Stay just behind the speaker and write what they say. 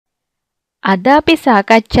අද අපි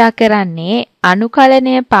සාකච්ඡා කරන්නේ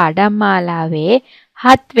අනුකලනය පාඩම් මාලාවේ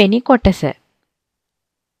 7 වෙනි කොටස.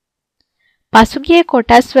 පසුගිය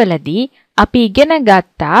කොටස්වලදී අපි ඉගෙන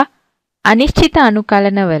ගත්තා අනිශ්චිත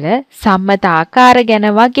අනුකලනවල සම්මත ආකාර ගැන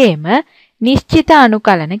වගේම නිශ්චිත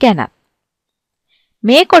අනුකලන ගැන.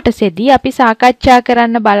 මේ කොටසේදී අපි සාකච්ඡා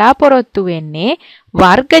කරන්න බලාපොරොත්තු වෙන්නේ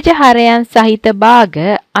වර්ගජ හරයන් සහිත භාග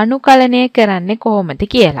අනුකලනය කරන්නේ කොහොමද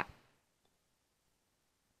කියලා.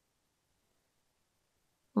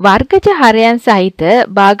 වර්ගජ හරයන් සහිත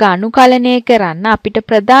භාග අනුකලනය කරන්න අපිට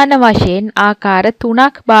ප්‍රධාන වශයෙන් ආකාර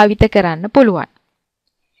 3ක් භාවිත කරන්න පුළුවන්.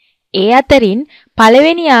 ඒ අතරින්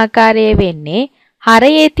පළවෙනි ආකාරය වෙන්නේ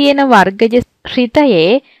හරයේ තියෙන වර්ගජ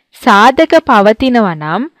ශ්‍රිතයේ සාධක පවතිනවා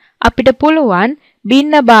නම් අපිට පුළුවන්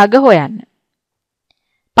භින්න භාග හොයන්න.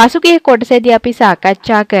 පසුගිය කොටසේදී අපි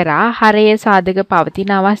සාකච්ඡා කරා හරයේ සාධක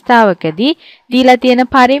පවතින අවස්ථාවකදී දීලා තියෙන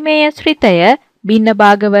පරිමේය ශ්‍රිතය භින්න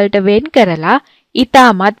භාග වලට වෙන් කරලා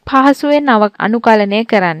ඊටමත් පහසුවෙන් අනුකලනය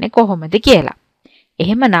කරන්නේ කොහොමද කියලා.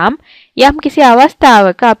 එහෙමනම් යම්කිසි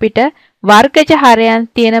අවස්ථාවක අපිට වර්ගජ හරයන්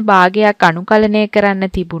තියෙන භාගයක් අනුකලනය කරන්න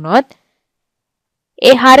තිබුණොත්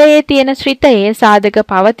ඒ හරයේ තියෙන ශ්‍රිතයේ සාධක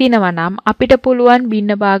පවතිනවා නම් අපිට පුළුවන්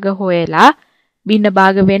භින්න භාග හොයලා භින්න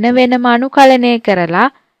භාග වෙන වෙනම අනුකලනය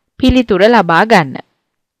කරලා පිළිතුර ලබා ගන්න.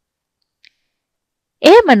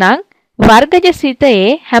 එහෙමනම් වර්ගජ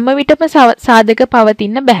ශ්‍රිතයේ හැම විටම සාධක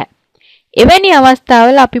පවතින්න බෑ. එවැනි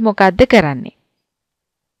අවස්ථාවල අපි මොකද්ද කරන්නේ?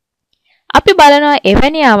 අපි බලනවා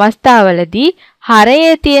එවැනි අවස්ථාවලදී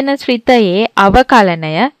හරයේ තියෙන ශ්‍රිතයේ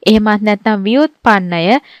අවකලනය එහෙමත් නැත්නම් ව්‍යුත්පන්නය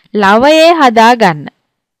ලවයේ හදා ගන්න.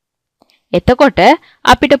 එතකොට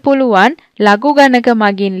අපිට පුළුවන් ලඝු ගණක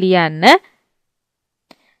මගින් ලියන්න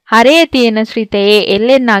හරයේ තියෙන ශ්‍රිතයේ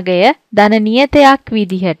එල්ලෙන් අගය ධන නියතයක්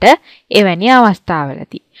විදිහට එවැනි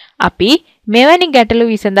අවස්ථාවලදී අපි මෙවැනි ගැටලු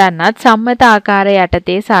විසඳන්නත් සම්මත ආකාරය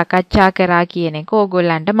යටතේ සාකච්ඡා කරා කියන එක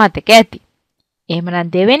ඕගොල්ලන්ට මතක ඇති.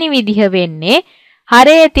 එහෙමනම් දෙවෙනි විදිහ වෙන්නේ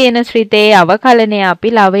හරයේ තියෙන ශ්‍රිතයේ අවකලනය අපි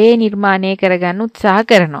ලවයේ නිර්මාණය කරගන්න උත්සාහ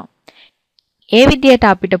කරනවා. ඒ විදිහට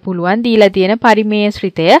අපිට පුළුවන් දීලා තියෙන පරිමේය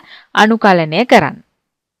ශ්‍රිතය අනුකලනය කරන්න.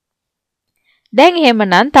 දැන්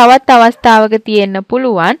එහෙමනම් තවත් අවස්ථාවක තියෙන්න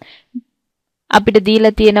පුළුවන් අපිට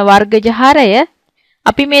දීලා තියෙන වර්ගජ හරය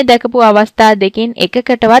අපි මේ දැකපු අවස්ථා දෙකෙන්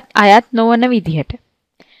එකකටවත් අයත් නොවන විදිහට.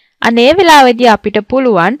 අනේ වෙලාවේදී අපිට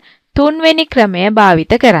පුළුවන් තුන්වෙනි ක්‍රමය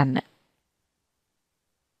භාවිත කරන්න.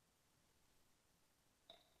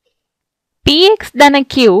 px ධන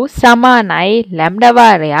q සමානයි ලැම්ඩා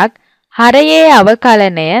වාරයක් හරයේ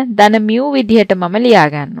අවකලනය ධන mu විදිහට මම ලියා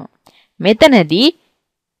ගන්නවා. මෙතනදී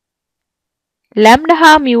ලැම්ඩා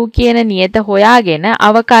හා mu කියන නියත හොයාගෙන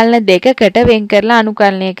අවකලන දෙකකට වෙන් කරලා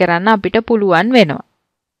අනුකලනය කරන්න අපිට පුළුවන් වෙනවා.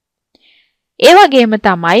 ඒ වගේම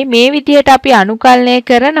තමයි මේ විදිහට අපි අනුකලනය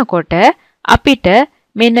කරනකොට අපිට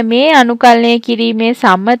මෙන්න මේ අනුකලනය කිරීමේ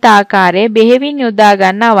සම්මත ආකාරය බෙහෙවින් යොදා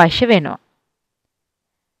ගන්න අවශ්‍ය වෙනවා.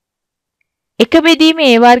 එක බෙදීම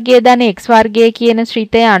a වර්ගය ධන x වර්ගය කියන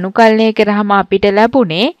ශ්‍රිතය අනුකලනය කරාම අපිට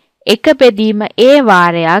ලැබුණේ එක බෙදීම a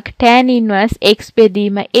වාරයක් tan inverse x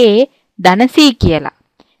බෙදීම a ධන c කියලා.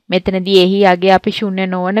 මෙතනදී එහි අගය අපි ශුන්‍ය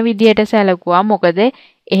නොවන විදිහට සැලකුවා. මොකද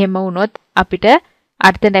එහෙම වුණොත් අපිට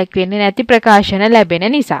අර්ථ දැක්වෙන්නේ නැති ප්‍රකාශන ලැබෙන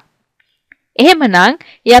නිසා. එහෙමනම්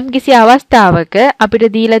යම්කිසි අවස්ථාවක අපිට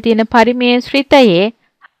දීලා තියෙන පරිමේය ශ්‍රිතයේ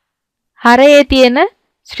හරයේ තියෙන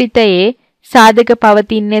ශ්‍රිතයේ සාධක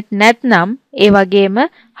පවතින්නේ නැත්නම් ඒ වගේම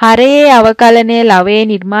හරයේ අවකලනය ලවයේ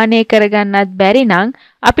නිර්මාණය කරගන්නත් බැරි නම්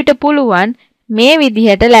අපිට පුළුවන් මේ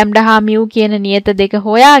විදිහට ලැම්ඩා හා mu කියන නියත දෙක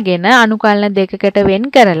හොයාගෙන අනුකලන දෙකකට වෙන්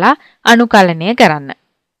කරලා අනුකලනය කරන්න.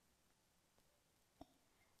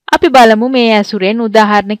 අපි බලමු මේ ඇසුරෙන්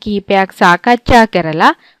උදාහරණ කිහිපයක් සාකච්ඡා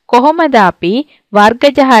කරලා කොහොමද අපි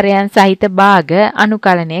වර්ගජ හරයන් සහිත භාග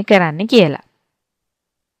අනුකලනය කරන්න කියලා.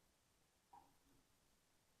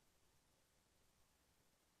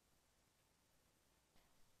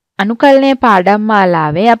 අනුකලනය පාඩම්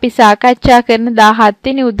මාලාවේ අපි සාකච්ඡා කරන 17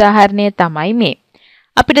 වෙනි උදාහරණය තමයි මේ.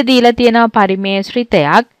 අපිට දීලා තියෙනවා පරිමේය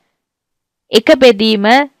ශ්‍රිතයක් එක බෙදීම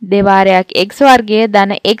දෙවාරයක් x වර්ගය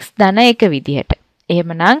ධන x ධන 1 විදිහට.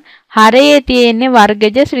 එහෙමනම් හරයේ තියෙන්නේ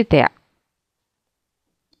වර්ගජ ශ්‍රිතයක්.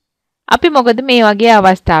 අපි මොකද මේ වගේ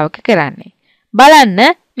අවස්ථාවක කරන්නේ? බලන්න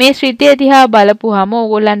මේ ශ්‍රිතය දිහා බලපුවාම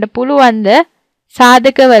ඕගොල්ලන්ට පුළුවන් ද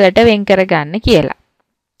සාධක වලට වෙන් කරගන්න කියලා.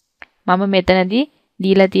 මම මෙතනදී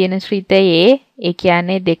දීලා තියෙන ශ්‍රිතයේ ඒ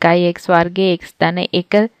කියන්නේ 2x වර්ගයේ x ධන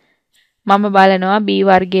 1 මම බලනවා b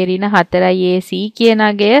වර්ගයේ ඍණ 4ac කියන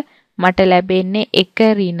අගය මට ලැබෙන්නේ 1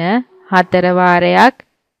 ඍණ 4 වාරයක්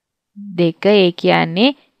 2 ඒ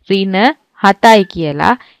කියන්නේ ඍණ 7යි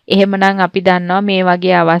කියලා. එහෙමනම් අපි දන්නවා මේ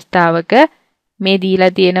වගේ අවස්ථාවක මේ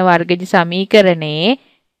දීලා තියෙන වර්ගජ සමීකරණයේ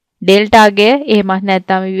ඩෙල්ටා අගය එහෙමත්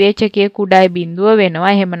නැත්නම් විවේචකයේ කුඩායි බිඳුව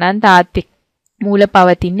වෙනවා. එහෙමනම් තාත්වික මූල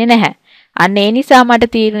පවතින්නේ නැහැ. අන්න ඒ නිසා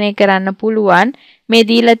මට තීරණය කරන්න පුළුවන් මේ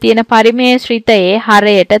දීලා තියෙන පරිමේය ශ්‍රිතයේ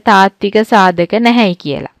හරයට තාත්වික සාධක නැහැයි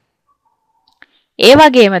කියලා. ඒ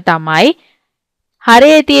වගේම තමයි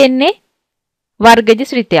හරයේ තියෙන්නේ වර්ගජ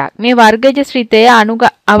ශ්‍රිතයක්. මේ වර්ගජ ශ්‍රිතය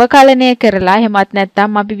අවකලනය කරලා එහෙමත්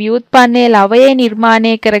නැත්නම් අපි ව්‍යුත්පන්නයේ ලවයේ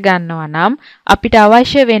නිර්මාණය කරගන්නවා නම් අපිට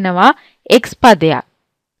අවශ්‍ය වෙනවා x පදයක්.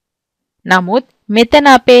 නමුත් මෙතන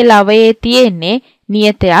අපේ ලවයේ තියෙන්නේ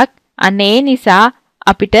නියතයක්. අන්න ඒ නිසා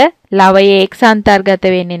අපිට ලවයේ x අන්තර්ගත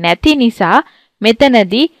වෙන්නේ නැති නිසා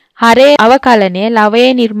මෙතනදී හරේ අවකලනය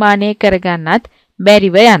ලවයේ නිර්මාණය කරගන්නත්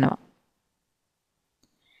බැරිව යනවා.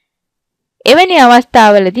 එවැනි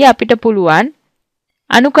අවස්ථාවලදී අපිට පුළුවන්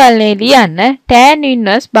අනුකලනය ලියන්න tan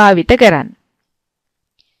inverse භාවිත කරන්න.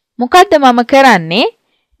 මොකද්ද මම කරන්නේ?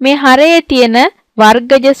 මේ හරයේ තියෙන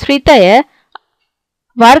වර්ගජ ශ්‍රිතය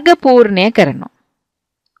වර්ග පූර්ණය කරනවා.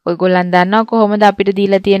 ඔයගොල්ලන් දන්නවා කොහොමද අපිට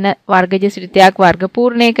දීලා තියෙන වර්ගජ ශ්‍රිතයක් වර්ග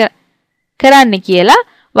පූර්ණය කරන්න කියලා.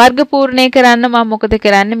 වර්ග පූර්ණය කරන්න මම මොකද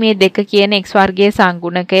කරන්නේ? මේ දෙක කියන x වර්ගයේ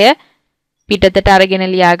සංගුණකය පිටතට අරගෙන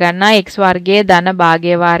ලියා ගන්නා x වර්ගයේ ධන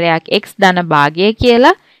භාගයේ වාරයක් x ධන භාගය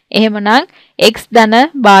කියලා. එහෙමනම් x ධන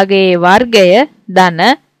භාගයේ වර්ගය ධන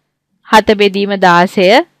 7 බෙදීම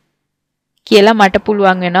 16 කියලා මට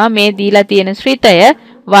පුළුවන් වෙනවා මේ දීලා තියෙන ශ්‍රිතය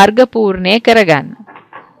වර්ග පූර්ණය කරගන්න.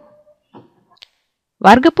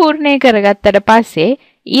 වර්ග පූර්ණය කරගත්තට පස්සේ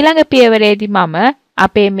ඊළඟ පියවරේදී මම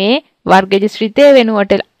අපේ මේ වර්ගජ ශ්‍රිතය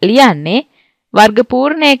වෙනුවට ලියන්නේ වර්ග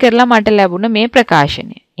පූර්ණය කරලා මට ලැබුණ මේ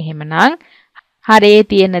ප්‍රකාශනය. එහෙමනම් හරයේ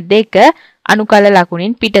තියෙන දෙක අනුකල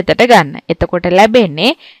ලකුණින් පිටතට ගන්න. එතකොට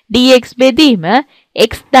ලැබෙන්නේ dx බෙදීම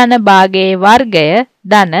x ධන භාගයේ වර්ගය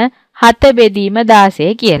ධන 7 බෙදීම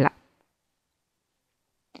 16 කියලා.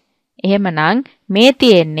 එහෙමනම් මේ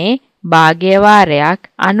තියෙන්නේ භාගයේ වාරයක්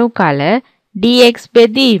අනුකල dx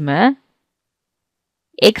බෙදීම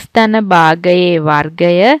x ධන භාගයේ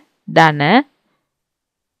වර්ගය ධන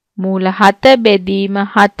මූල 7 බෙදීම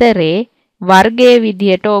 4 වර්ගයේ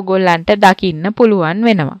විදිහට ඕගොල්ලන්ට දකින්න පුළුවන්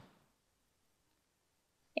වෙනවා.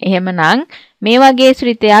 එහෙමනම් මේ වගේ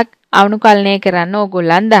ශ්‍රිතයක් අනුකලනය කරන්න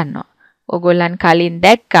ඕගොල්ලන් දන්නවා. ඕගොල්ලන් කලින්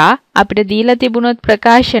දැක්කා අපිට දීලා තිබුණොත්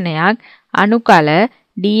ප්‍රකාශනයක් අනුකල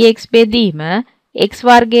dx බෙදීම x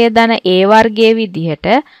වර්ගය ධන a වර්ගයේ විදිහට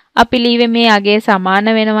අපි ලියුවේ මේ අගය සමාන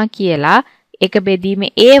වෙනවා කියලා. එක බෙදීම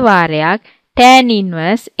a වාරයක් tan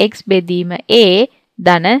inverse x බෙදීම a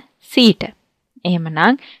ධන c ට.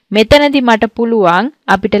 එහෙමනම් මෙතනදී මට පුළුවන්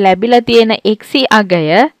අපිට ලැබිලා තියෙන x අගය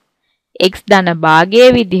x ධන භාගයේ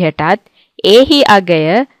විදිහටත් a හි අගය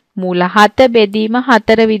මූල 7 බෙදීම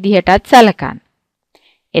 4 විදිහටත් සලකන්න.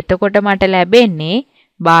 එතකොට මට ලැබෙන්නේ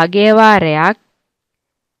භාගයේ වාරයක්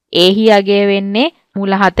a හි අගය වෙන්නේ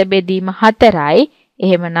මූල 7 බෙදීම 4යි.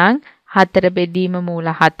 එහෙමනම් 4 බෙදීම මූල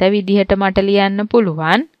 7 විදිහට මට ලියන්න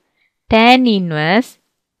පුළුවන් tan inverse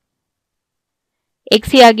x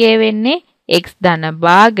අගය වෙන්නේ x ධන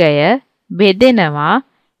භාගය බෙදෙනවා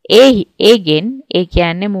a ගෙන්. ඒ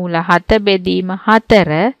කියන්නේ මූල 7 බෙදීම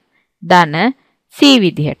 4 ධන c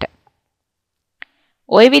විදිහට.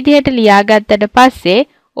 ওই විදිහට ලියාගත්තට පස්සේ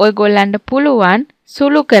ඔයගොල්ලන්ට පුළුවන්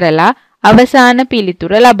සුළු කරලා අවසාන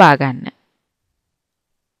පිළිතුර ලබා ගන්න.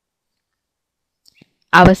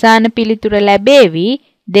 අවසාන පිළිතුර ලැබෙවි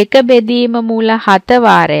 2 බෙදීම මූල 7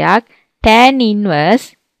 වාරයක් tan inverse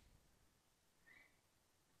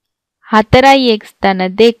 4x ධන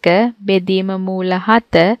 2 බෙදීම මූල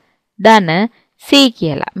 7 ධන c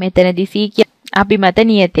කියලා. මෙතනදී c අපි මත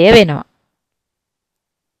නියතය වෙනවා.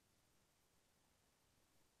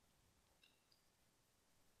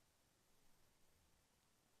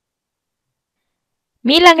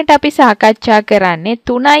 ඊළඟට අපි සාකච්ඡා කරන්නේ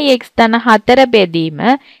 3x ධන 4 බෙදීම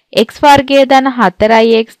x වර්ගය ධන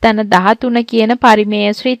 4x ධන 13 කියන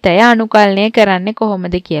පරිමේය ශ්‍රිතය අනුකලනය කරන්නේ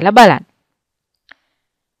කොහොමද කියලා බලන්න.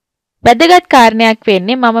 වැදගත් කාරණයක්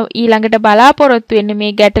වෙන්නේ මම ඊළඟට බලාපොරොත්තු වෙන්නේ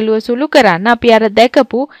මේ ගැටලුව සුළු කරන්න අපි අර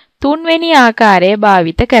දැකපු තුන්වෙනි ආකාරය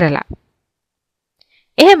භාවිත කරලා.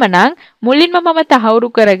 එහෙමනම් මුලින්ම මම තහවුරු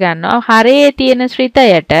කරගන්නවා හරයේ තියෙන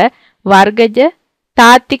ශ්‍රිතයට වර්ගජ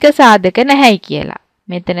තාත්වික සාධක නැහැයි කියලා.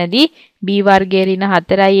 මෙතනදී b වර්ගයේ ඍණ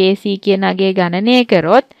 4යි ac කියන අගේ ගණනය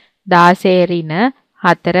කරොත් 16 ඍණ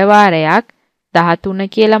 4 වාරයක්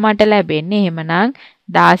 13 කියලා මට ලැබෙන්නේ. එහෙමනම්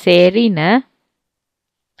 16 ඍණ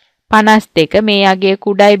 52 මේ අගේ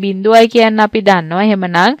කුඩායි බිඳුවයි කියන්න අපි දන්නවා.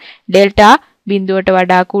 එහෙමනම් ඩෙල්ටා බිඳුවට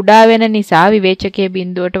වඩා කුඩා වෙන නිසා විවේචකයේ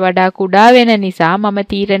බිඳුවට වඩා කුඩා වෙන නිසා මම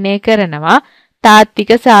තීරණය කරනවා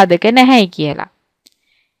තාත්වික සාධක නැහැයි කියලා.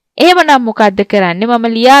 එහෙමනම් මොකද්ද කරන්නේ? මම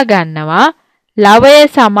ලියා ගන්නවා ලවය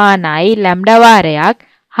සමානයි ලැම්ඩා වාරයක්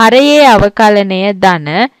හරයේ අවකලනය ධන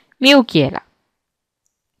mu කියලා.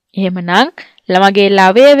 එහෙමනම් මගේ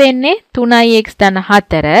ලවය වෙන්නේ 3x ධන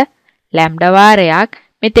 4 ලැම්ඩා වාරයක්.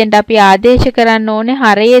 මෙතෙන්ට අපි ආදේශ කරන්න ඕනේ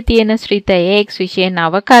හරයේ තියෙන ශ්‍රිතයේ x විශේෂ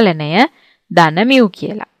අවකලනය ධන mu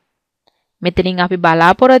කියලා. මෙතනින් අපි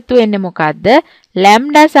බලාපොරොත්තු වෙන්නේ මොකද්ද?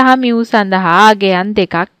 ලැම්ඩා සහ mu සඳහා අගයන්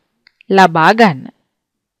දෙකක් ලබා ගන්න.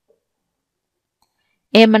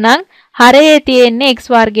 එහෙමනම් හරයේ තියෙන්නේ x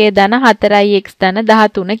වර්ගයේ ධන 4x ධන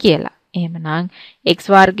 13 කියලා. එහෙමනම් x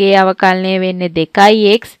වර්ගයේ අවකලනය වෙන්නේ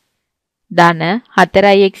 2x ධන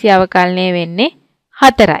 4x අවකලනය වෙන්නේ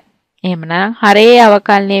 4යි. එහෙමනම් හරයේ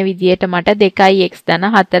අවකලනයේ විදියට මට 2x ධන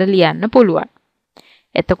 4 ලියන්න පුළුවන්.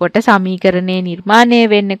 එතකොට සමීකරණයේ නිර්මාණය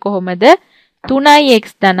වෙන්නේ කොහොමද? 3x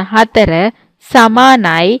ධන 4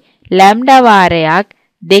 සමානයි ලැම්ඩා වාරයක්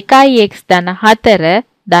 2x ධන 4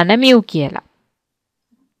 ධන mu කියලා.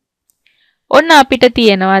 ඔන්න අපිට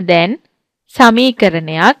තියෙනවා දැන්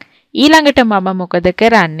සමීකරණයක්. ඊළඟට මම මොකද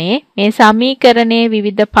කරන්නේ? මේ සමීකරණයේ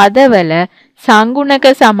විවිධ පදවල සංගුණක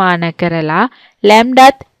සමාන කරලා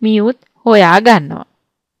ලැම්ඩාත් මියුත් හොයා ගන්නවා.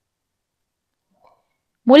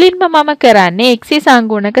 මුලින්ම මම කරන්නේ x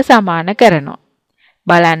සංගුණක සමාන කරනවා.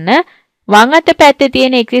 බලන්න වම් අත පැත්තේ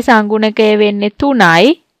තියෙන x සංගුණකය වෙන්නේ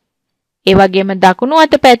 3යි. ඒ වගේම දකුණු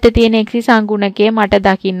අත පැත්තේ තියෙන x සංගුණකය මට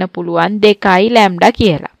දකින්න පුළුවන් 2යි ලැම්ඩා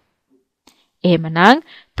කියලා. එහෙමනම්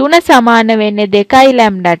 3 සමාන වෙන්නේ 2යි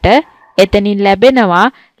ලැම්ඩාට. එතනින් ලැබෙනවා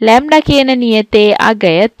ලැම්ඩා කියන නියතයේ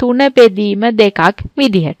අගය 3 බෙදීම 2ක්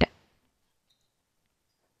විදිහට.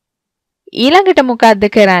 ඊළඟට මොකද්ද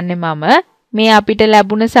කරන්නේ මම? මේ අපිට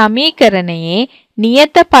ලැබුණ සමීකරණයේ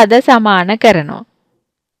නියත පද සමාන කරනවා.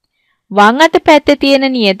 වම් අත පැත්තේ තියෙන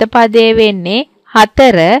නියත පදයේ වෙන්නේ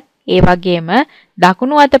 4. ඒ වගේම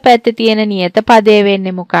දකුණු අත පැත්තේ තියෙන නියත පදයේ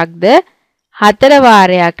වෙන්නේ මොකක්ද? 4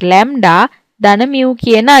 වාරයක් ලැම්ඩා ධන mu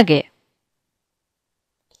කියන අගය.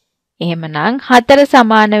 එහෙමනම් 4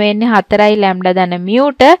 සමාන වෙන්නේ 4යි ලැම්ඩා ධන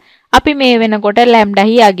muට. අපි මේ වෙනකොට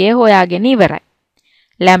ලැම්ඩාහි අගය හොයාගෙන ඉවරයි.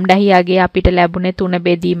 ලැම්ඩාහි අගය අපිට ලැබුණේ 3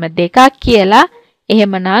 බෙදීම 2ක් කියලා.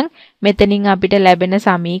 එහෙමනම් මෙතනින් අපිට ලැබෙන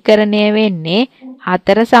සමීකරණය වෙන්නේ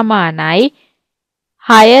 4 සමානයි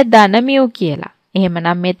 6 ධන mu කියලා.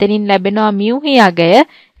 එහෙමනම් මෙතනින් ලැබෙනවා muහි අගය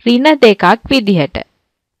ඍණ 2ක් විදිහට.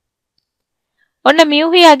 ඔන්න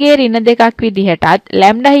muහි අගය ඍණ 2ක් විදිහටත්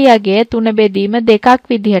ලැම්ඩාහි අගය 3 බෙදීම 2ක්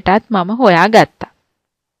විදිහටත් මම හොයාගත්තා.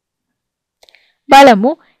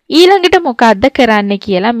 බලමු ඊළඟට මොකද්ද කරන්න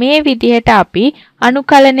කියලා. මේ විදිහට අපි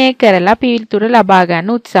අනුකලනය කරලා පිළිතුර ලබා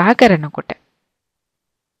ගන්න උත්සාහ කරනකොට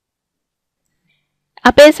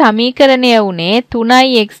අපේ සමීකරණය වුණේ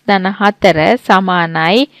 3x ධන 4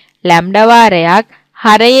 සමානයි ලැම්ඩා වාරයක්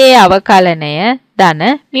හරයේ අවකලනය ධන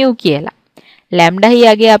mu කියලා. ලැම්ඩාහි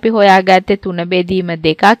අගය අපි හොයාගත්තේ 3 බෙදීම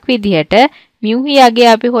 2ක් විදිහට. muහි අගය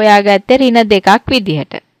අපි හොයාගත්තේ ඍණ 2ක්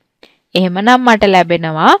විදිහට. එහෙමනම් මට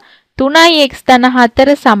ලැබෙනවා 3x ධන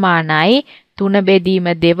 4 සමානයි 3 බෙදීම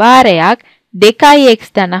 2 වාරයක් 2x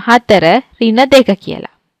ධන 4 ඍණ 2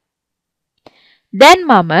 කියලා. දැන්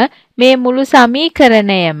මම මේ මුළු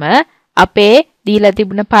සමීකරණයම අපේ දීලා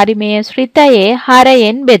තිබුණ පරිමේය ශ්‍රිතයේ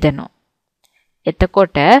හරයෙන් බෙදනවා.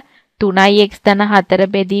 එතකොට 3x ධන 4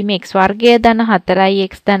 බෙදීම x වර්ගය ධන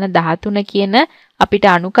 4x ධන 13 කියන අපිට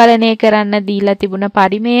අනුකලනය කරන්න දීලා තිබුණ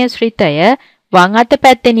පරිමේය ශ්‍රිතය වම් අත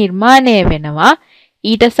පැත්තේ නිර්මාණය වෙනවා.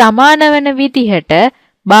 ඊට සමාන වෙන විදිහට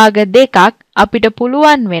භාග දෙකක් අපිට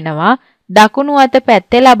පුළුවන් වෙනවා දකුණු අත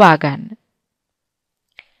පැත්තේ ලබා ගන්න.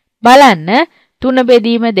 බලන්න 3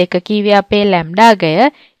 බෙදීම 2 කීවේ අපේ ලැම්ඩාගය.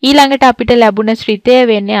 ඊළඟට අපිට ලැබුණ ශ්‍රිතය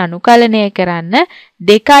වෙන්නේ අනුකලනය කරන්න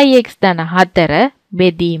 2x ධන 4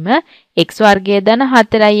 බෙදීම x වර්ගය ධන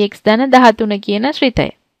 4x ධන 13 කියන ශ්‍රිතය.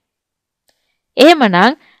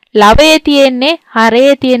 එහෙමනම් ලවයේ තියෙන්නේ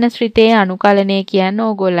හරයේ තියෙන ශ්‍රිතයේ අනුකලනය කියන්න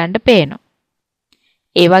ඕගොල්ලන්ට පේනවා.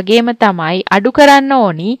 ඒ වගේම තමයි අඩු කරන්න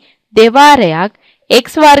ඕනි දෙවාරයක් x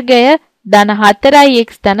වර්ගය ධන 4x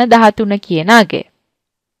ධන 13 කියන අගය.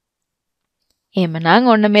 එහෙමනම්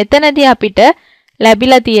ඔන්න මෙතනදී අපිට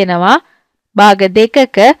ලැබිලා තියෙනවා භාග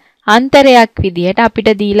දෙකක අන්තරයක් විදිහට අපිට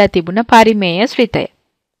දීලා තිබුණ පරිමේය ශ්‍රිතය.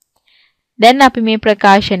 දැන් අපි මේ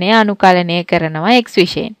ප්‍රකාශනය අනුකලනය කරනවා x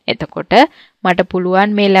විශයෙන්. එතකොට මට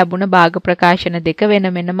පුළුවන් මේ ලැබුණ භාග ප්‍රකාශන දෙක වෙන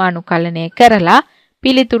වෙනම අනුකලනය කරලා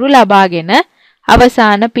පිළිතුරු ලබාගෙන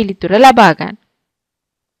අවසාන පිළිතුර ලබා ගන්න.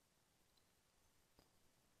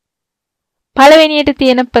 පළවෙනියට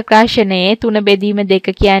තියෙන ප්‍රකාශනයේ 3 බෙදීම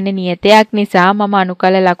 2 කියන්නේ නියතයක් නිසා මම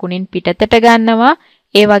අනුකල ලකුණින් පිටතට ගන්නවා.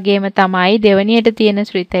 ඒ වගේම තමයි දෙවැනියට තියෙන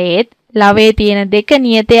ශ්‍රිතයේත් ලවයේ තියෙන 2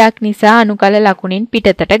 නියතයක් නිසා අනුකල ලකුණින්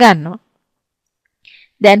පිටතට ගන්නවා.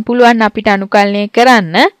 දැන් පුළුවන් අපිට අනුකලනය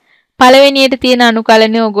කරන්න. පළවෙනියට තියෙන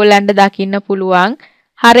අනුකලනය ඔයගොල්ලන්ට දකින්න පුළුවන්.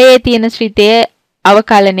 හරයේ තියෙන ශ්‍රිතයේ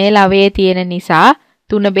අවකලනයේ ලවයේ තියෙන නිසා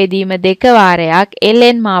 3 බෙදීම 2 වාරයක්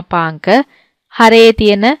ln මාපාංක හරයේ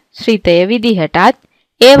තියෙන ශ්‍රිතය විදිහටත්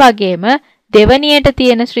ඒ වගේම දෙවණියට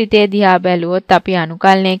තියෙන ශ්‍රිතය දිහා බැලුවොත් අපි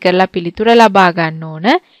අනුකලනය කරලා පිළිතුර ලබා ගන්න ඕන.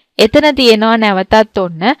 එතන තියෙනවා නැවතත්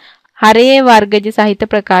ඔන්න හරයේ වර්ගජ සහිත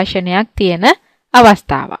ප්‍රකාශනයක් තියෙන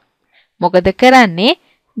අවස්ථාවක්. මොකද කරන්නේ?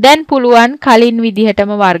 දැන් පුළුවන් කලින්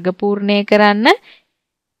විදිහටම වර්ග පූර්ණය කරන්න.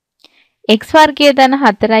 x වර්ගය ධන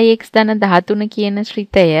 4x ධන 13 කියන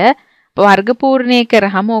ශ්‍රිතය වර්ග පූර්ණය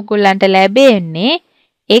කරාම ඕගොල්ලන්ට ලැබෙන්නේ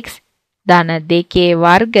x ධන 2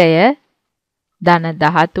 වර්ගය ධන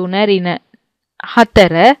 13 ඍණ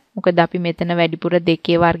 4. මොකද අපි මෙතන වැඩිපුර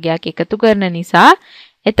 2 වර්ගයක් එකතු කරන නිසා.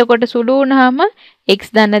 එතකොට සුළු වුණාම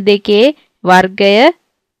x ධන 2 වර්ගය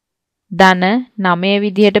ධන 9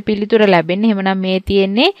 විදිහට පිළිතුර ලැබෙන්නේ. එහෙමනම් මේ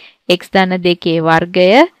තියෙන්නේ x ධන 2 වර්ගය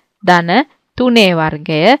ධන 3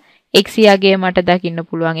 වර්ගය. x යගේ මට දකින්න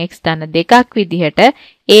පුළුවන් x ධන 2ක් විදිහට.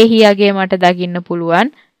 a යගේ මට දකින්න පුළුවන්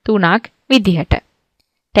 3ක් විදිහට.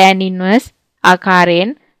 tan inverse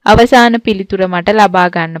ආකාරයෙන් අවසාන පිළිතුර මට ලබා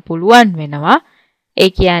ගන්න පුළුවන් වෙනවා. ඒ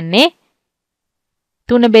කියන්නේ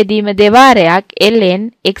 3 බෙදීම 2 වාරයක් ln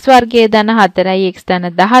x වර්ගයේ ධන 4යි x ධන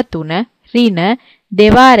 13 ඍණ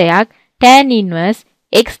 2 වාරයක් tan inverse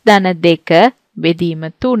x ධන 2 බෙදීම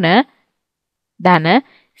 3 ධන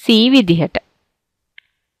c විදිහට.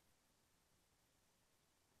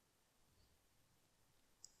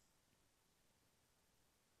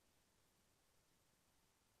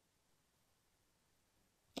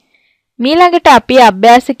 මීළඟට අපි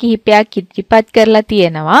අභ්‍යාස කිහිපයක් ඉදිරිපත් කරලා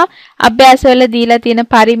තියෙනවා. අභ්‍යාසවල දීලා තියෙන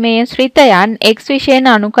පරිමේය ශ්‍රිතයන් x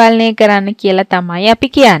විශේෂයෙන් අනුකලනය කරන්න කියලා තමයි අපි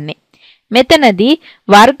කියන්නේ. මෙතනදී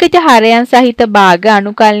වර්ගජ හරයන් සහිත භාග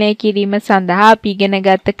අනුකලනය කිරීම සඳහා අපි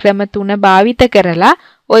ඉගෙනගත්ත ක්‍රම 3 භාවිත කරලා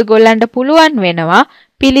ඔයගොල්ලන්ට පුළුවන් වෙනවා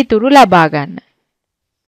පිළිතුරු ලබා ගන්න.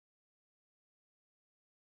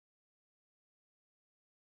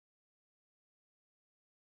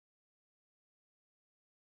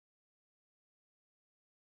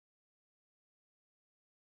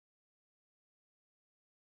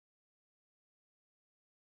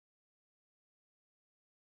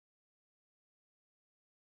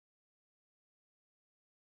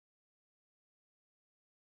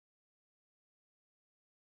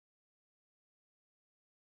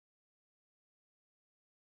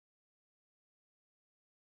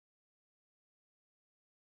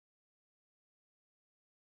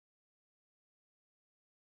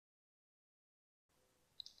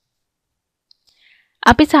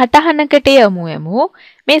 අපි සටහනකට යමු.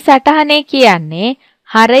 මේ සටහනේ කියන්නේ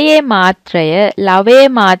හරයේ මාත්‍රය ලවයේ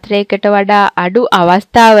මාත්‍රයකට වඩා අඩු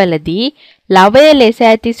අවස්ථාවලදී ලවය ලෙස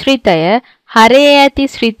ඇති ශ්‍රිතය හරයේ ඇති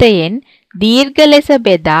ශ්‍රිතයෙන් දීර්ඝ ලෙස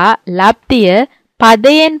බෙදා ලබ්ධිය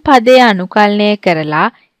පදයෙන් පදය අනුකලනය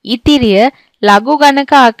කරලා ඉතිරිය ලඝු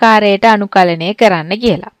ගණක ආකාරයට අනුකලනය කරන්න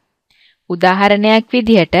කියලා. උදාහරණයක්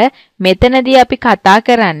විදිහට මෙතනදී අපි කතා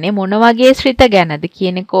කරන්නේ මොන වගේ ශ්‍රිත ගැනද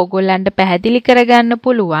කියන එක ඕගොල්ලන්ට පැහැදිලි කරගන්න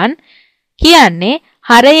පුළුවන්. කියන්නේ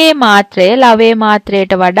හරයේ මාත්‍රය ලවයේ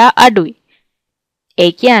මාත්‍රයට වඩා අඩුයි.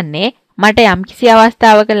 ඒ කියන්නේ මට යම්කිසි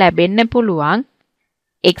අවස්ථාවක ලැබෙන්න පුළුවන්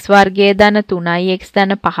x වර්ගයේ ධන 3යි x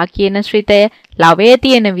ධන 5 කියන ශ්‍රිතය ලවයේ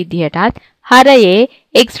තියෙන විදිහටත් හරයේ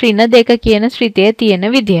x ඍණ 2 කියන ශ්‍රිතය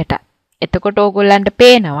තියෙන විදිහටත්. එතකොට ඕගොල්ලන්ට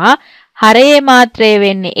පේනවා හරයේ මාත්‍රය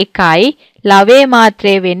වෙන්නේ 1යි ලවයේ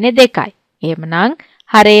මාත්‍රය වෙන්නේ 2යි. එහෙමනම්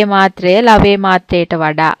හරයේ මාත්‍රය ලවයේ මාත්‍රයට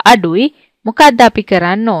වඩා අඩුයි. මොකද්ද අපි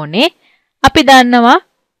කරන්න ඕනේ? අපි දන්නවා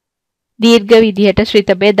දීර්ඝ විදිහට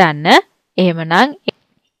ශ්‍රිත බෙදන්න. එහෙමනම්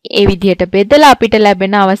ඒ විදිහට බෙදලා අපිට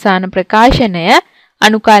ලැබෙන අවසාන ප්‍රකාශනය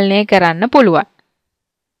අනුකලනය කරන්න පුළුවන්.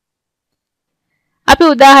 අපි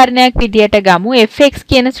උදාහරණයක් විදිහට ගමු fx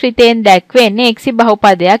කියන ශ්‍රිතයෙන් දැක්වෙන්නේ x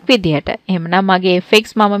බහුපදයක් විදිහට. එහෙමනම් මගේ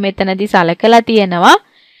fx මම මෙතනදී සලකලා තියෙනවා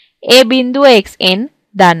a බිඳුව xn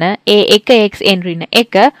ධන a1 xn ඍණ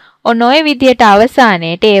 1 ඔන්න ඔය විදිහට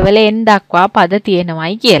අවසානයේට ඒ වල n දක්වා පද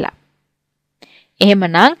තියෙනවයි කියලා.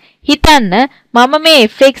 එහෙමනම් හිතන්න මම මේ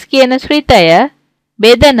fx කියන ශ්‍රිතය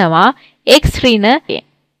බෙදනවා x ඍණ.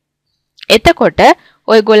 එතකොට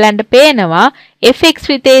ඔයගොල්ලන්ට පේනවා fx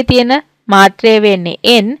ශ්‍රිතයේ තියෙන මාත්‍රය වෙන්නේ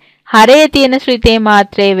n, හරයේ තියෙන ශ්‍රිතයේ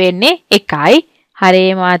මාත්‍රය වෙන්නේ 1යි.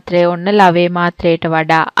 හරයේ මාත්‍රය ඔන්න ලවයේ මාත්‍රයට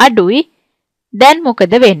වඩා අඩුයි. දැන්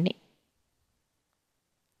මොකද වෙන්නේ?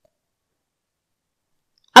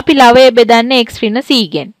 අපි ලවය බෙදන්නේ x ඍණ c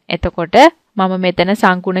ගෙන්. එතකොට මම මෙතන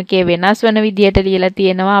සංකුණකයේ වෙනස් වන විදියට ලියලා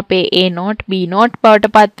තියෙනවා අපේ a0 b0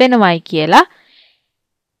 බවට පත් වෙනවයි කියලා.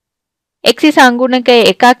 x සංගුණකය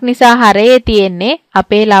එකක් නිසා හරයේ තියෙන්නේ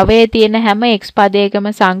අපේ ලවයේ තියෙන හැම x පදයකම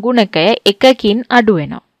සංගුණකය එකකින් අඩු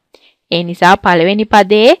වෙනවා. ඒ නිසා පළවෙනි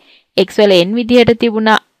පදයේ x වල n විදිහට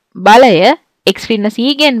තිබුණ බලය x ඍණ c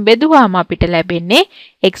ගෙන් බෙදුවාම අපිට ලැබෙන්නේ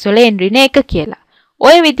x වල n ඍණ 1 කියලා.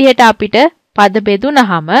 ওই විදිහට අපිට පද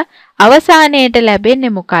බෙදුනහම අවසානයේට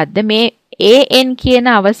ලැබෙන්නේ මොකද්ද? මේ an කියන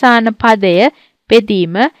අවසාන පදය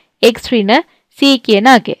බෙදීම x ඍණ c කියන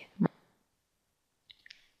අගය.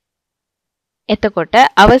 එතකොට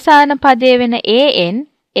අවසාන පදයේ වෙන an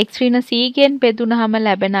x ඍණ c ගෙන් බෙදුනහම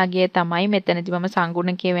ලැබෙන අගය තමයි මෙතනදී මම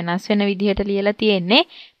සංගුණකයේ වෙනස් වෙන විදිහට ලියලා තියෙන්නේ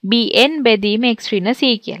bn බෙදීම x ඍණ c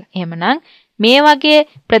කියලා. එහෙමනම් මේ වගේ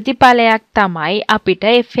ප්‍රතිඵලයක් තමයි අපිට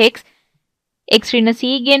fx x ඍණ c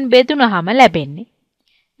ගෙන් බෙදුනහම ලැබෙන්නේ.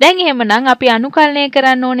 දැන් එහෙමනම් අපි අනුකලනය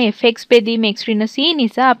කරන්න ඕනේ fx බෙදීම x ඍණ c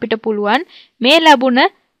නිසා අපිට පුළුවන් මේ ලැබුණ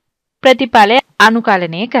ප්‍රතිඵලය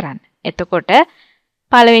අනුකලනය කරන්න. එතකොට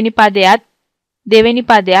පළවෙනි පදයට දෙවෙනි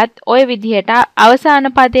පදයට ওই විදිහට අවසාන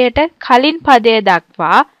පදයට කලින් පදය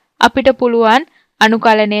දක්වා අපිට පුළුවන්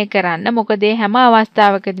අනුකලනය කරන්න. මොකද හැම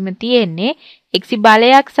අවස්ථාවකදීම තියෙන්නේ x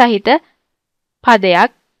බලයක් සහිත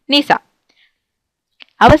පදයක් නිසා.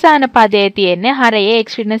 අවසාන පදයේ තියෙන්නේ හරයේ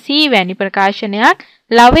x ඍණ c වැනි ප්‍රකාශනයක්,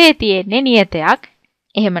 ලවයේ තියෙන්නේ නියතයක්.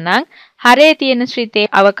 එහෙමනම් හරයේ තියෙන ශ්‍රිතේ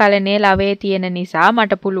අවකලනයේ ලවයේ තියෙන නිසා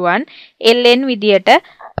මට පුළුවන් ln විදියට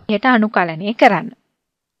අනුකලනය කරන්න.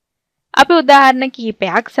 අපි උදාහරණ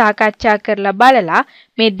කිහිපයක් සාකච්ඡා කරලා බලලා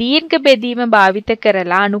මේ දීර්ඝ බෙදීම භාවිත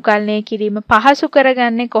කරලා අනුකලනය කිරීම පහසු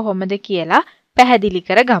කරගන්නේ කොහොමද කියලා පැහැදිලි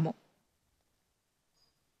කරගමු.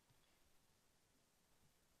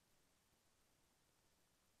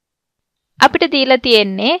 අපිට දීලා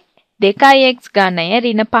තියෙන්නේ 2x ඝනය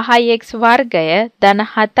ඍණ 5x වර්ගය ධන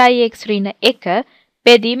 7x ඍණ 1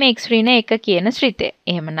 බෙදීම x ඍණ 1 කියන ශ්‍රිතය.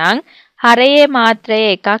 එහෙමනම් හරයේ මාත්‍රය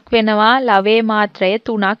 1ක් වෙනවා, ලවයේ මාත්‍රය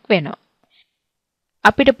 3ක් වෙනවා.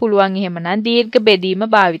 අපිට පුළුවන් එහෙමනම් දීර්ඝ බෙදීම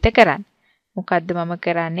භාවිත කරන්න. මොකද්ද මම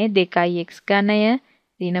කරන්නේ? 2x ඝනය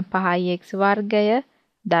ඍණ 5x වර්ගය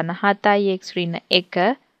ධන 7x ඍණ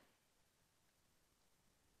 1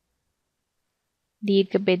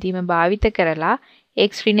 දීර්ඝ බෙදීම භාවිත කරලා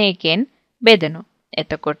x ඍණ 1ෙන් බෙදනවා.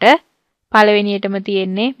 එතකොට පළවෙනියටම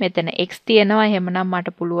තියෙන්නේ මෙතන x තියෙනවා. එහෙමනම්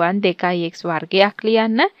මට පුළුවන් 2x වර්ගයක්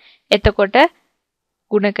ලියන්න. එතකොට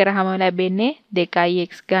ගුණ කරාම ලැබෙන්නේ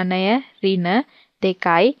 2x ඝනය ඍණ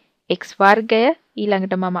 2යි x වර්ගය.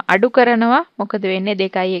 ඊළඟට මම අඩු කරනවා. මොකද වෙන්නේ?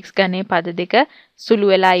 2x ඝනයේ පද දෙක සුළු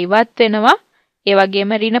වෙලා ඉවත් වෙනවා. ඒ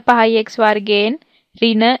වගේම ඍණ 5x වර්ගයෙන්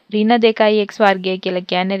ඍණ 2x වර්ගය කියලා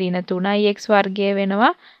කියන්නේ ඍණ 3x වර්ගය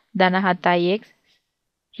වෙනවා. ධන 7x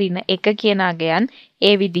ඍණ 1 කියන අගයන්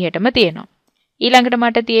ඒ විදිහටම තියෙනවා. ඊළඟට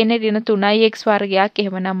මට තියෙන්නේ ඍණ 3x වර්ගයක්.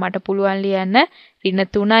 එහෙමනම් මට පුළුවන් ලියන්න ඍණ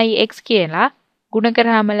 3x කියලා. ගුණ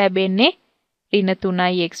කරාම ලැබෙන්නේ ඍණ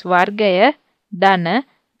 3x වර්ගය ධන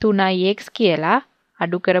 3x කියලා.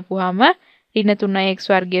 අඩු කරපුවාම ඍණ 3x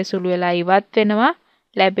වර්ගය සුළු වෙලා ඉවත් වෙනවා.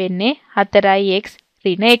 ලැබෙන්නේ 4x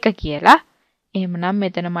ඍණ 1 කියලා. එහෙමනම්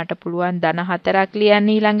මෙතන මට පුළුවන් ධන 4ක් ලියන්න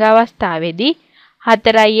ඊළඟ අවස්ථාවේදී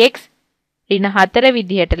 4x ඍණ 4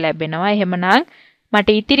 විදිහට ලැබෙනවා. එහෙමනම් මට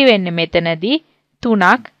ඉතිරි වෙන්නේ මෙතනදී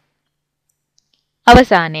 3ක්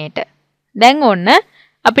අවසානයේට. දැන් ඔන්න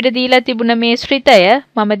අපිට දීලා තිබුණ මේ ශ්‍රිතය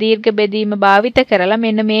මම දීර්ඝ බෙදීම භාවිත කරලා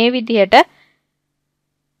මෙන්න මේ විදිහට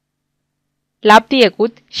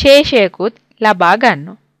ලබ්ධියකුත් ශේෂයකුත් ලබා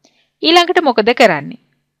ගන්නවා. ඊළඟට මොකද කරන්නේ?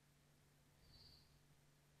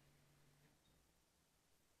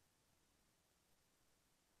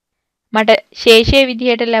 මට ශේෂයේ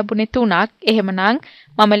විදිහට ලැබුණේ 3ක්. එහෙමනම්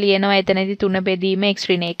මම ලියනවා එතනදී 3 බෙදීම x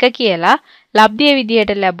ඍණ 1 කියලා. ලබ්ධිය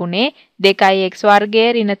විදිහට ලැබුණේ 2x වර්ගය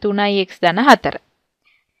ඍණ 3x ධන 4.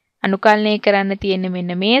 අනුකලනය කරන්න තියෙන්නේ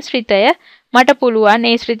මෙන්න මේ ශ්‍රිතය. මට පුළුවන්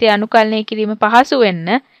මේ ශ්‍රිතය අනුකලනය කිරීම පහසු වෙන්න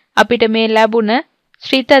අපිට මේ ලැබුණ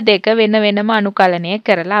ශ්‍රිත දෙක වෙන වෙනම අනුකලනය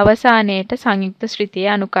කරලා අවසානයේට සංයුක්ත ශ්‍රිතයේ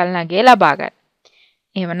අනුකලනගය ලබා ගන්න.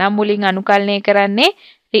 එහෙමනම් මුලින් අනුකලනය කරන්නේ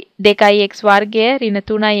 2x වර්ගය ඍණ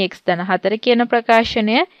 3x ධන 4 කියන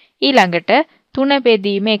ප්‍රකාශනය. ඊළඟට 3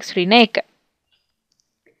 බෙදීම x ඍණ 1.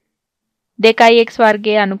 2x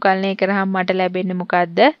වර්ගය අනුකලනය කරාම මට ලැබෙන්නේ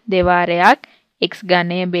මොකද්ද? දෙවාරයක් x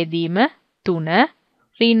ඝනය බෙදීම 3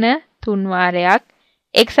 ඍණ 3 වාරයක්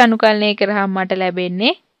x අනුකලනය කරාම මට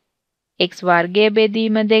ලැබෙන්නේ x වර්ගය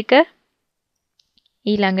බෙදීම 2.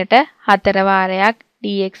 ඊළඟට 4 වාරයක්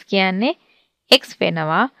dx කියන්නේ x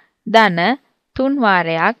වෙනවා. ධන 3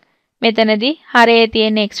 වාරයක් මෙතනදී හරයේ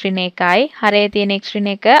තියෙන x ඍණ 1යි හරයේ තියෙන x ඍණ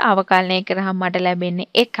 1 අවකලනය කරාම මට ලැබෙන්නේ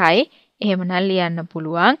 1යි. එහෙමනම් ලියන්න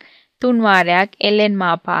පුළුවන් 3 වාරයක් ln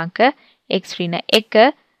මාපාංක x ඍණ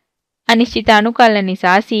 1 අනිශ්චිත අනුකලන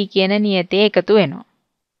නිසා c කියන නියතයේ එකතු වෙනවා.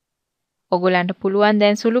 ඔයගොල්ලන්ට පුළුවන්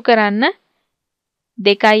දැන් සුළු කරන්න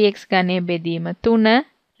 2x ඝනය බෙදීම 3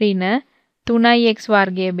 ඍණ 3x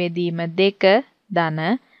වර්ගය බෙදීම 2 ධන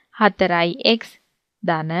 4x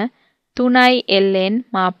ධන 3යි ln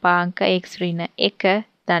මාපාංක x ඍණ 1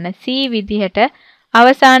 ධන c විදිහට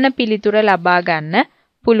අවසාන පිළිතුර ලබා ගන්න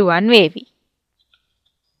පුළුවන් වේවි.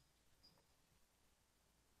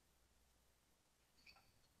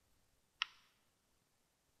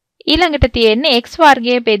 ඊළඟට තියෙන්නේ x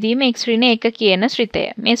වර්ගයේ බෙදීම x ඍණ 1 කියන ශ්‍රිතය.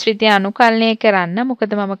 මේ ශ්‍රිතය අනුකලනය කරන්න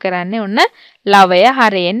මොකද මම කරන්නේ? ඔන්න ලවය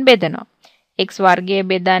හරයෙන් බෙදනවා. x වර්ගයේ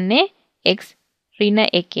බෙදන්නේ x ඍණ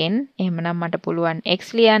 1න්. එහෙමනම් මට පුළුවන්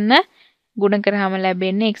x ලියන්න. ගුණ කරාම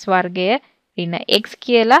ලැබෙන්නේ x වර්ගය ඍණ x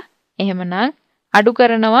කියලා. එහෙමනම් අඩු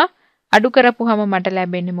කරනවා. අඩු කරපුවම මට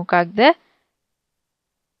ලැබෙන්නේ මොකක්ද?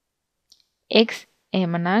 x.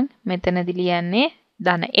 එහෙමනම් මෙතනදි ලියන්නේ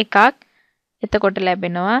ධන 1ක්. එතකොට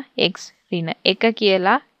ලැබෙනවා x ඍණ 1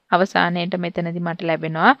 කියලා. අවසානයේට මෙතනදි මට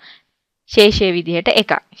ලැබෙනවා ශේෂයේ විදිහට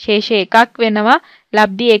 1ක්. ශේෂය 1ක් වෙනවා.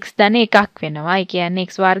 ලබ්ධි x ධන 1ක් වෙනවා. ඒ කියන්නේ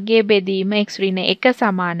x වර්ගයේ බෙදීම x ඍණ 1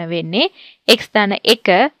 සමාන වෙන්නේ x ධන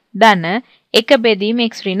 1 ධන 1 බෙදීම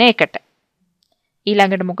x ඍණ 1ට.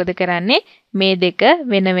 ඊළඟට මොකද කරන්නේ? මේ දෙක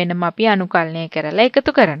වෙන වෙනම අපි අනුකලනය කරලා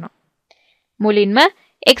එකතු කරනවා. මුලින්ම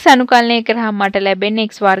x අනුකලනය කරාම මට ලැබෙන්නේ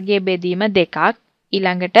x වර්ගයේ බෙදීම 2ක්.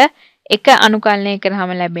 ඊළඟට 1 අනුකලනය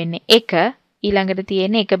කරාම ලැබෙන්නේ 1. ඊළඟට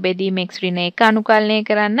තියෙන්නේ 1 බෙදීම x ඍණ 1 අනුකලනය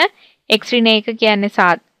කරන්න. x ඍණ 1 කියන්නේ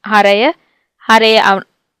හරය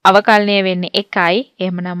අවකලනය වෙන්නේ 1යි.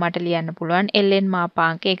 එහෙමනම් මට ලියන්න පුළුවන් ln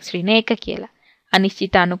මාපාංක x ඍණ 1 කියලා.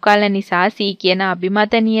 අනිශ්චිත අනුකලන නිසා c කියන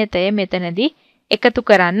අභිමත නියතය මෙතනදී එකතු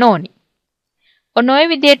කරන්න ඕනි. ඔන්න ඔය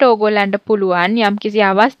විදිහට ඕගොල්ලන්ට පුළුවන් යම්කිසි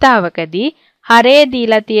අවස්ථාවකදී හරයේ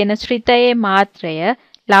දීලා තියෙන ශ්‍රිතයේ මාත්‍රය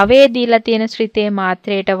ලවයේ දීලා තියෙන ශ්‍රිතයේ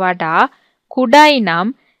මාත්‍රයට වඩා කුඩායි නම්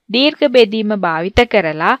දීර්ඝ බෙදීම භාවිත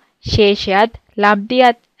කරලා ශේෂයත්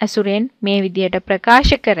ලබ්ධියත් ඇසුරෙන් මේ විදිහට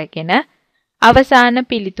ප්‍රකාශ කරගෙන අවසාන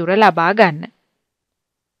පිළිතුර ලබා ගන්න.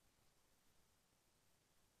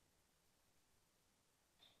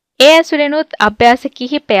 ඒ ඇසුරෙනුත් අභ්‍යාස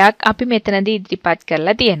කිහිපයක් අපි මෙතනදී ඉදිරිපත්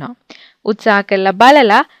කරලා තියෙනවා. උත්සාහ කරලා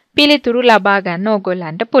බලලා පිළිතුරු ලබා ගන්න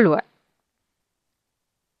ඕගොල්ලන්ට පුළුවන්.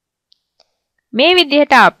 මේ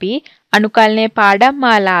විදිහට අපි අනුකලනයේ පාඩම්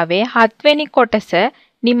මාලාවේ 7 වෙනි කොටස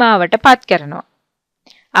නිමාවට පත් කරනවා.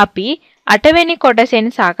 අපි 8 වෙනි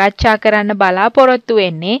කොටසෙන් සාකච්ඡා කරන්න බලාපොරොත්තු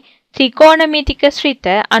වෙන්නේ ත්‍රිකෝණමිතික ශ්‍රිත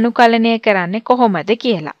අනුකලනය කරන්නේ කොහොමද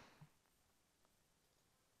කියලා.